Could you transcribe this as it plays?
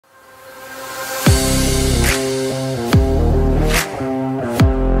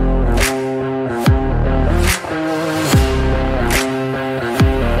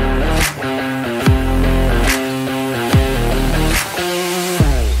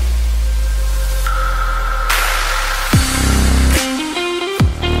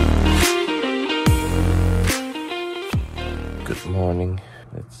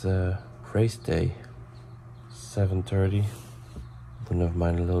race day. 7:30. Wouldn't have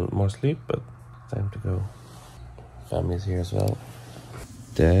minded a little bit more sleep, but time to go. Family's here as well.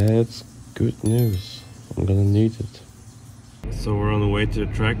 That's good news. I'm gonna need it. So we're on the way to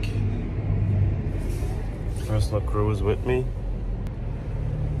the track. Personal crew is with me.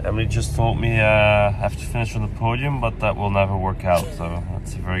 Emily just told me I have to finish on the podium, but that will never work out. So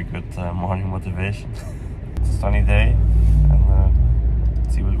that's a very good morning motivation. It's a sunny day, and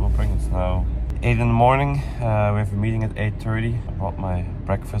let's see what it will bring. It's now 8 in the morning. We have a meeting at 8:30. I brought my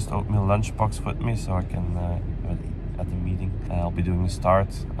breakfast oatmeal lunchbox with me so I can at the meeting. I'll be doing a start.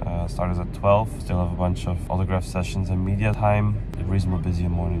 Start is at 12. Still have a bunch of autograph sessions and media time. A reasonably busy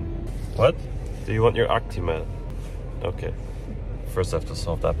morning. What? Do you want your Actimel? Okay. First I have to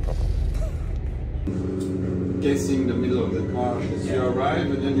solve that problem. Guessing the middle of the car. You arrive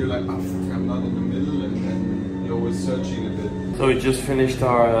and then you're like, oh fuck, I'm not in the middle, and then you're always searching a bit. So we just finished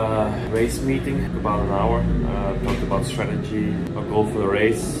our race meeting, about an hour. Talked about strategy, our goal for the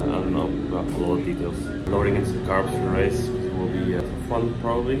race. I don't know, about a lot of details. Loading in some carbs for the race. It will be fun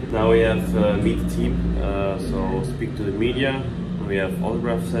probably. Now we have meet the team, so speak to the media. We have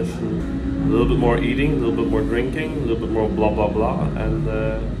autograph session, a little bit more eating, a little bit more drinking, a little bit more blah blah blah, and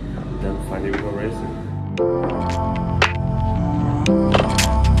then finally we go racing.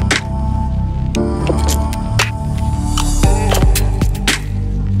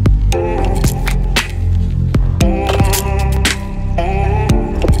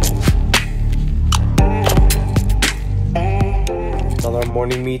 Done our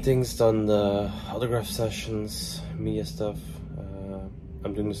morning meetings, done the autograph sessions, media stuff.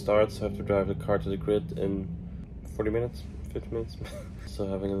 I'm doing the start, so I have to drive the car to the grid in 40 minutes, 50 minutes. So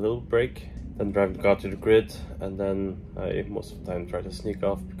having a little break, then drive the car to the grid, and then I most of the time try to sneak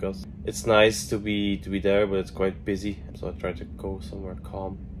off because it's nice to be there, but it's quite busy. So I try to go somewhere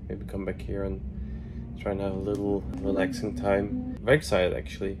calm, maybe come back here and try and have a little relaxing time. Very excited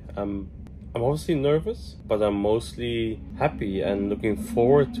actually. I'm obviously nervous, but I'm mostly happy and looking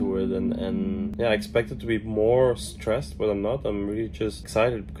forward to it, and yeah, I expected to be more stressed, but I'm not. I'm really just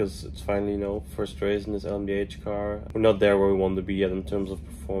excited because it's finally, you know, first race in this LMDh car. We're not there where we want to be yet in terms of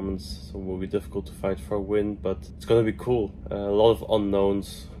performance, so it will be difficult to fight for a win, but it's gonna be cool. A lot of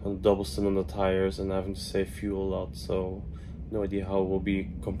unknowns, and double stint on the tires and having to save fuel a lot, so no idea how it will be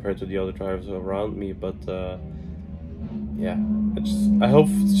compared to the other drivers around me, but yeah, I hope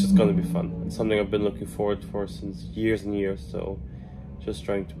it's just gonna be fun. It's something I've been looking forward for since years and years, so just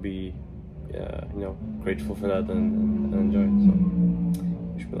trying to be, you know, grateful for that and enjoy it. So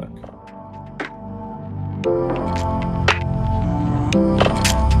wish me luck.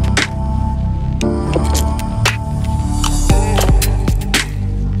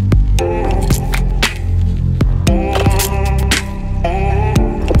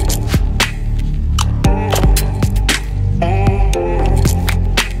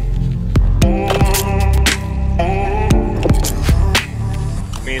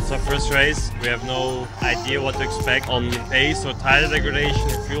 It's our first race. We have no idea what to expect on pace or tire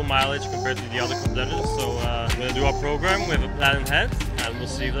degradation or fuel mileage compared to the other competitors. So we're going to do our program. We have a plan in hand and we'll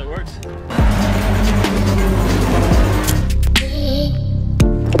see if that works.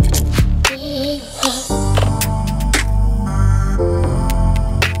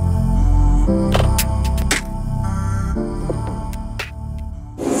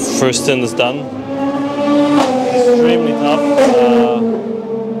 First stint is done. Extremely tough.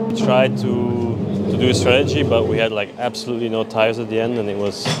 Tried to do a strategy, but we had like absolutely no tires at the end, and it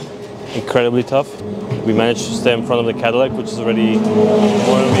was incredibly tough. We managed to stay in front of the Cadillac, which is already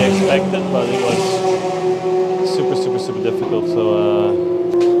more than we expected, but it was super difficult. So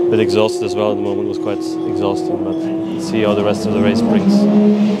a bit exhausted as well at the moment. It was quite exhausting, but let's see how the rest of the race brings.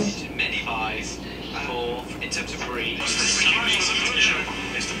 Many eyes for in terms of breed.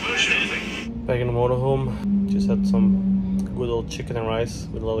 Back in the motorhome, just had some good old chicken and rice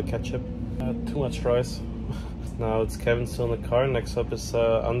with a lot of ketchup. Too much rice. Now it's Kevin still in the car. Next up is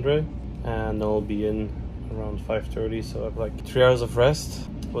Andre, and I'll be in around 5:30. So I have like 3 hours of rest.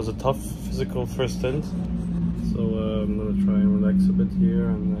 It was a tough physical first stint, so I'm gonna try and relax a bit here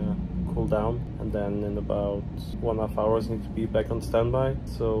and cool down. And then in about 1.5 hours, I need to be back on standby.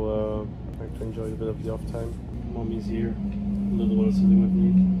 So trying to enjoy a bit of the off time. Mommy's here. Little one is sitting with me.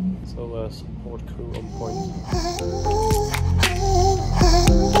 So support crew on point.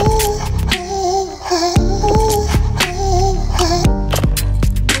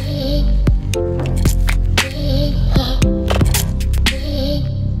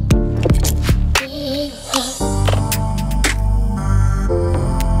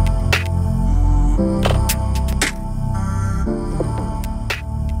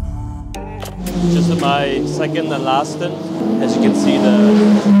 second and last stint. As you can see,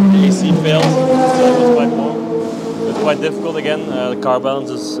 the AC failed, so it was quite warm. It's quite difficult again. The car balance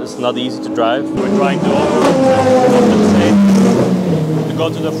is not easy to drive. We're trying to overcompensate to go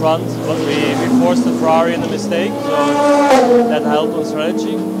to the front, but we forced the Ferrari in a mistake, so that helped on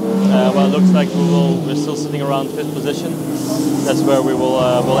strategy. Well, it looks like we're still sitting around 5th position. That's where we will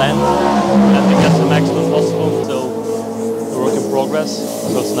end. I think that's the maximum possible. Still a work in progress.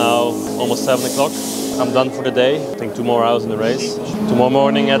 So it's now almost 7 o'clock. I'm done for the day. I think 2 more hours in the race. Tomorrow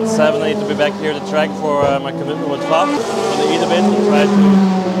morning at 7 I need to be back here at the track for my commitment with Pfaff. I'm going to eat a bit and try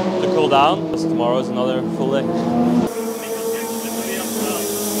to cool down, because tomorrow is another full day.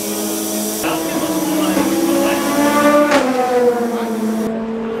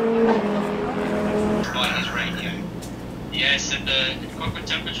 Yes, and the cockpit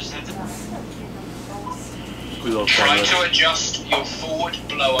temperature sensor. Try Try to adjust your forward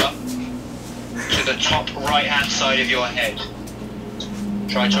blower to the top right hand side of your head.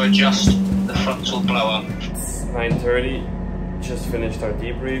 Try to adjust the frontal blower. 9:30, just finished our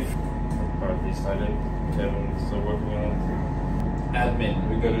debrief. Or at least I did. Kevin's still working on it. Admin,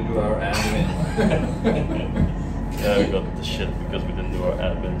 we got to do our admin. Yeah, we got the shit because we didn't do our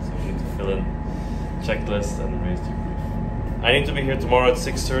admin, so we need to fill in checklist and race debrief. I need to be here tomorrow at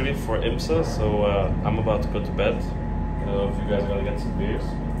 6:30 for IMSA, so I'm about to go to bed. I don't know if you guys are gonna get some beers.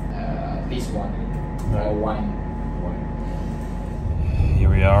 At least one. Or wine. Here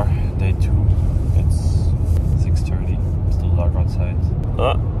we are, day 2. It's 6:30, still dark outside.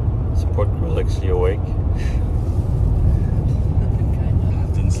 Support crew actually awake.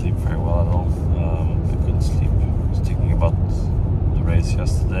 Didn't sleep very well at all. I couldn't sleep. I was thinking about the race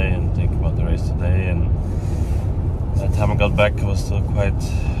yesterday and thinking about the race today, and by the time I got back I was still quite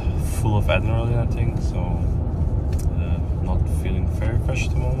full of adrenaline, I think, so not feeling very fresh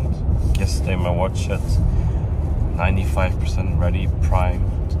at the moment. Yesterday my watch had 95% ready, prime.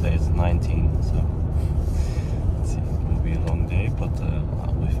 Today it's 19, so let's see, it will be a long day, but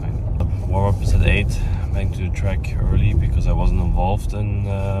I'll be fine. Warm-up is at 8. I'm heading to the track early because I wasn't involved in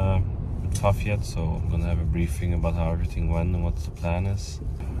Pfaff yet, so I'm gonna have a briefing about how everything went and what the plan is.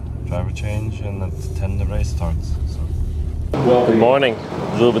 Driver change, and at 10 the race starts. So. Good morning.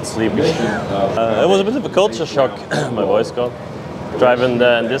 A little bit sleepy. It was a bit of a culture shock. My voice gone. Driving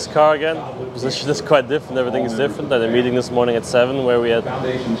in this car again. The position is quite different. Everything is different. I had a meeting this morning at 7 where we had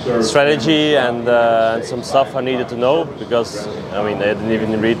strategy and some stuff I needed to know, because I mean I didn't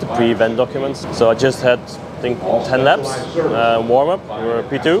even read the pre-event documents. So I just had, I think, 10 laps warm-up. We were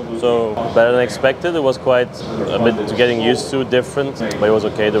P2, so better than expected. It was quite a bit getting used to, different, but it was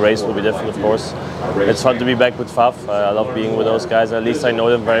okay. The race will be different, of course. It's fun to be back with Pfaff. I love being with those guys. At least I know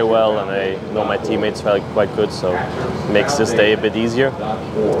them very well, and I know my teammates quite good, so it makes this day a bit easier.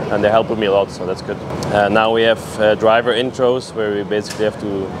 And they help with me a lot, so that's good. Now we have driver intros, where we basically have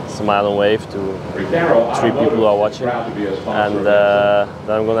to smile and wave to 3 people who are watching. And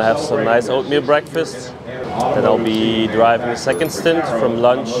then I'm gonna have some nice oatmeal breakfast. Then I'll be driving the second stint from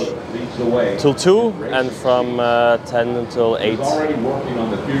lunch till 2 and from 10 until 8.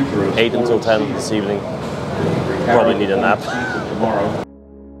 8 until 10 this evening. Probably need a nap.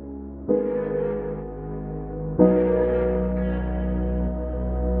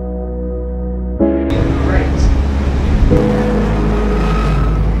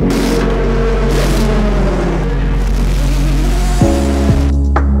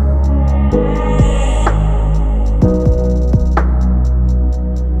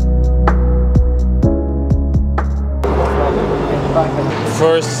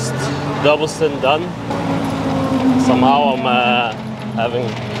 First double stint done. Somehow I'm having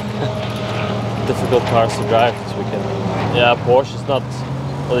difficult cars to drive this weekend. Yeah, Porsche is not,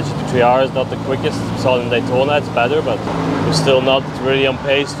 well, the GT3R is not the quickest. We saw it in Daytona, it's better, but we're still not really on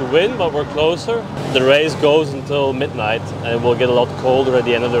pace to win, but we're closer. The race goes until midnight, and it will get a lot colder at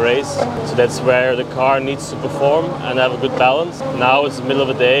the end of the race. So that's where the car needs to perform and have a good balance. Now it's the middle of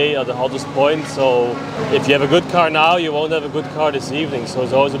the day at the hottest point, so if you have a good car now, you won't have a good car this evening. So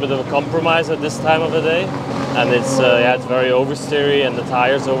it's always a bit of a compromise at this time of the day. And it's yeah, it's very oversteery and the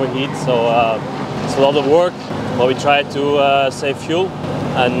tires overheat, so it's a lot of work. But we try to save fuel.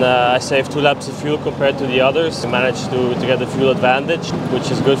 And I saved 2 laps of fuel compared to the others. We managed to get the fuel advantage, which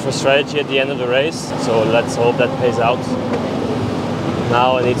is good for strategy at the end of the race. So let's hope that pays out.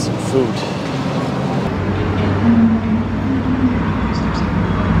 Now I need some food.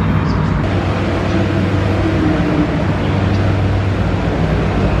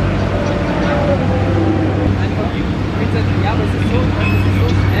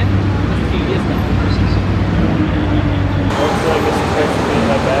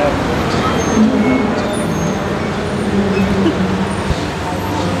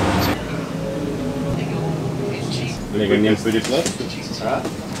 Legger den inn på ditt løp.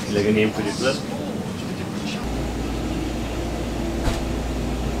 Legger den inn på ditt løp.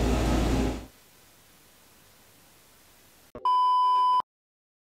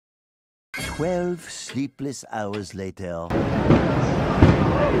 Sleepless hours later.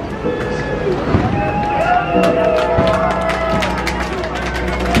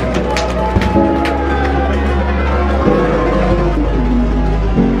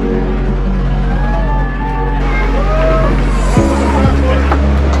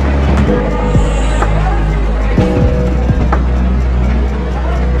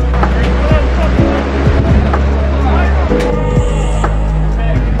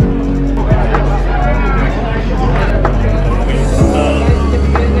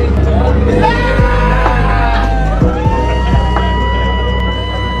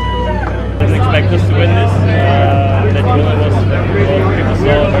 Expect us to win this. That really was people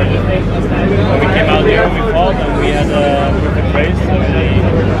saw when we came out here, we fought and we had a perfect race. So we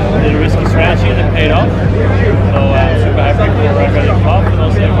did a risky strategy and it paid off. So I'm super happy for everybody at Pfaff and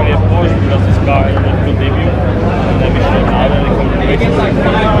also everybody at Porsche because this car had a difficult debut. And then we showed how that it comes to racing.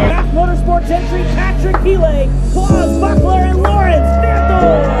 Pfaff Motorsport's entry, Patrick Healy, Claus Buckler, and Lawrence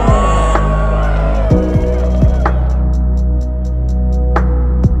Vanthoor.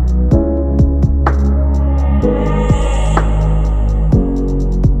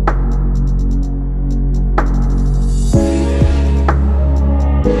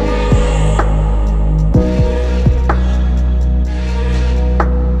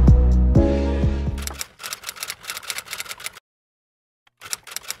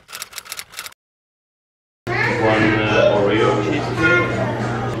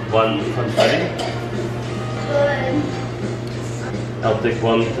 One confetti. I'll take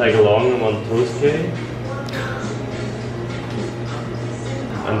one tag along and one toast cake.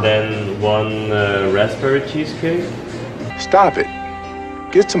 And then one raspberry cheesecake. Stop it.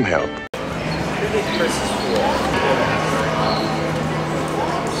 Get some help.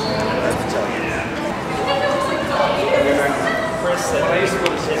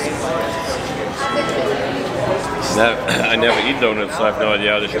 I never eat donuts, so I have no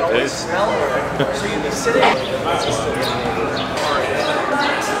idea how they should taste.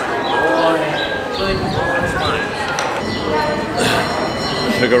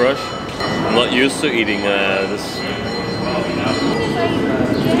 Sugar rush. I'm not used to eating this.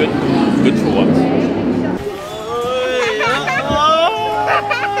 It's good. Good for once.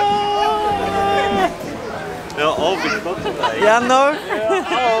 Ja, al beknopt erbij. Ja, nou.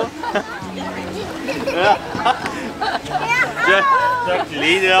 Ja.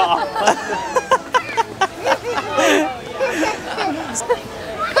 Jacqueline, ja.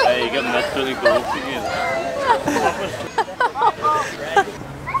 Hey, ik heb net toen ik behoefte gegeten.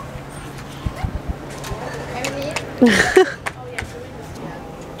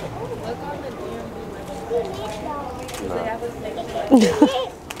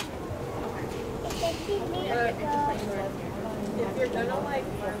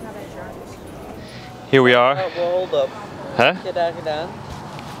 Here we are. Oh, well, hold up. Huh? Gedaan.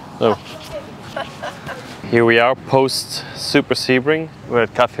 Oh. Here we are post Super Sebring. We're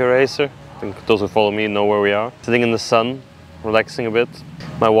at Cafe Racer. I think those who follow me know where we are. Sitting in the sun, relaxing a bit.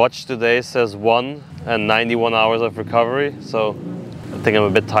 My watch today says 1 and 91 hours of recovery, so I think I'm a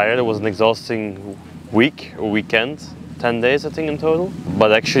bit tired. It was an exhausting week or weekend, 10 days I think in total.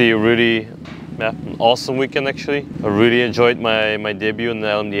 But actually really, an awesome weekend actually. I really enjoyed my debut in the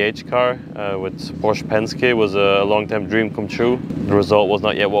LMDh car with Porsche Penske. It was a long-time dream come true. The result was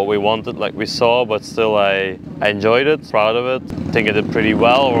not yet what we wanted, like we saw, but still I enjoyed it, proud of it. I think I did pretty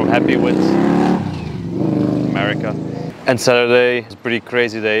well, I'm happy with America. And Saturday was a pretty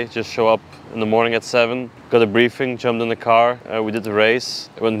crazy day. Just show up in the morning at 7, got a briefing, jumped in the car, we did the race.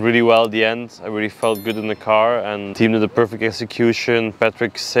 It went really well at the end. I really felt good in the car and the team did a perfect execution.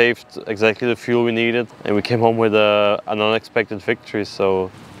 Patrick saved exactly the fuel we needed and we came home with an unexpected victory. So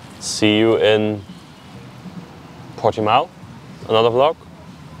see you in Portimao, another vlog.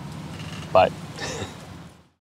 Bye.